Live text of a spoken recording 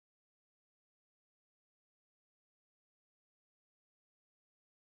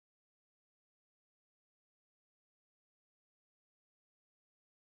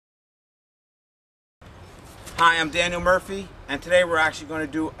Hi, I'm Daniel Murphy, and today we're actually going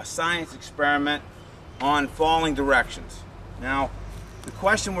to do a science experiment on falling directions. Now, the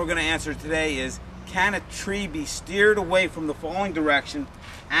question we're going to answer today is, can a tree be steered away from the falling direction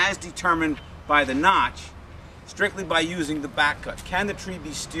as determined by the notch, strictly by using the back cut? Can the tree be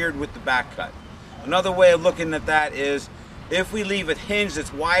steered with the back cut? Another way of looking at that is, if we leave a hinge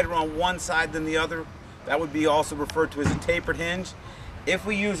that's wider on one side than the other, that would be also referred to as a tapered hinge. If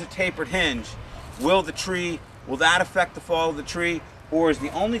we use a tapered hinge, will that affect the fall of the tree, or is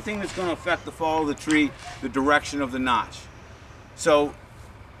the only thing that's going to affect the fall of the tree the direction of the notch? So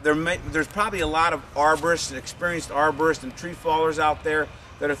there's probably a lot of arborists, experienced arborists and tree fallers out there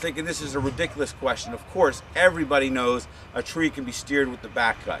that are thinking this is a ridiculous question. Of course, everybody knows a tree can be steered with the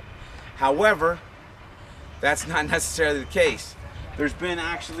back cut. However, that's not necessarily the case. There's been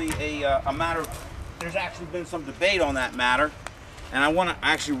actually there's actually been some debate on that matter, and I want to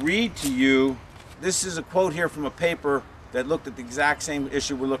actually read to you. This is a quote here from a paper that looked at the exact same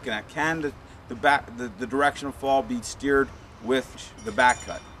issue we're looking at. Can the direction of fall be steered with the back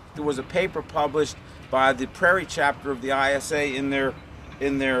cut? There was a paper published by the Prairie chapter of the ISA in their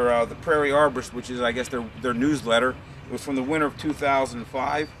the Prairie Arborist, which is, I guess, their newsletter. It was from the winter of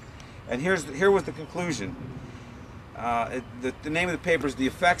 2005, and here was the conclusion. The name of the paper is "The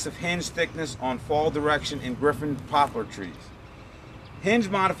Effects of Hinge Thickness on Fall Direction in Griffin Poplar Trees." Hinge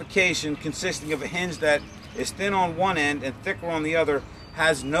modification, consisting of a hinge that is thin on one end and thicker on the other,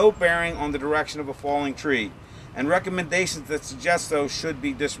 has no bearing on the direction of a falling tree, and recommendations that suggest so should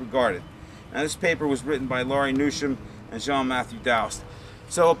be disregarded. Now, this paper was written by Laurie Newsham and Jean-Matthew Doust.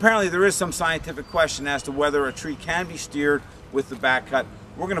 So apparently there is some scientific question as to whether a tree can be steered with the back cut.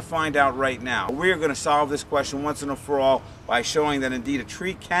 We're going to find out right now. We are going to solve this question once and for all by showing that indeed a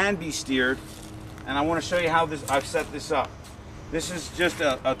tree can be steered, and I want to show you how I've set this up. This is just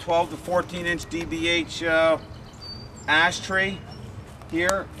a 12 to 14 inch DBH ash tree.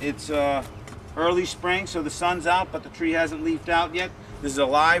 Here it's early spring, so the sun's out, but the tree hasn't leafed out yet. This is a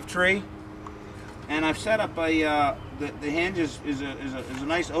live tree, and I've set up the hinge is a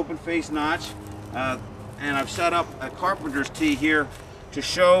nice open face notch, and I've set up a carpenter's tee here to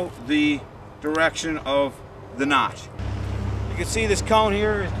show the direction of the notch. You can see this cone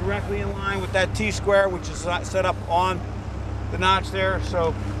here is directly in line with that T-square, which is set up on the notch there.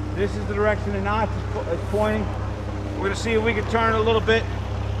 So this is the direction the notch is pointing. We're going to see if we can turn it a little bit,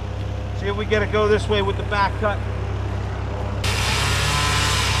 see if we get it go this way with the back cut.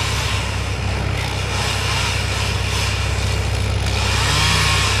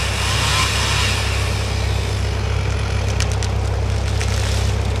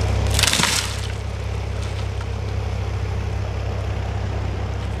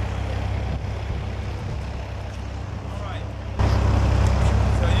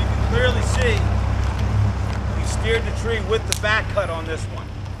 Steered the tree with the back cut on this one,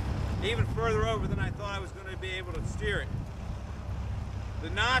 even further over than I thought I was going to be able to steer it.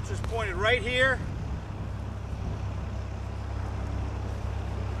 The notch was pointed right here,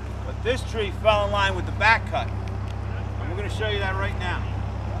 but this tree fell in line with the back cut, and we're going to show you that right now.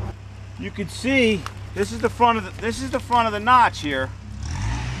 You can see this is the front of the notch here.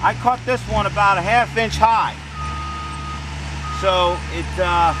 I cut this one about a ½ inch high, so it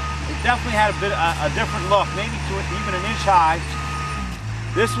definitely had a different look, maybe to even an inch high.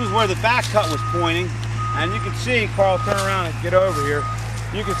 This was where the back cut was pointing, and you can see, Carl, turn around and get over here.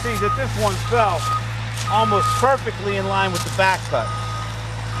 You can see that this one fell almost perfectly in line with the back cut.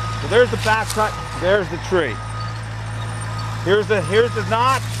 So there's the back cut, there's the tree. Here's the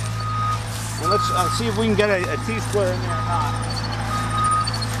notch, and let's see if we can get a T-square in there or not.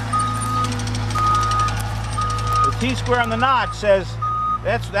 The T-square on the notch says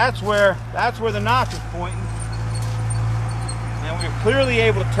that's where the notch is pointing, and we're clearly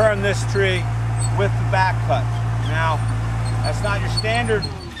able to turn this tree with the back cut. Now, that's not your standard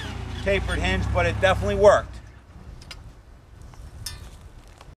tapered hinge, but it definitely worked.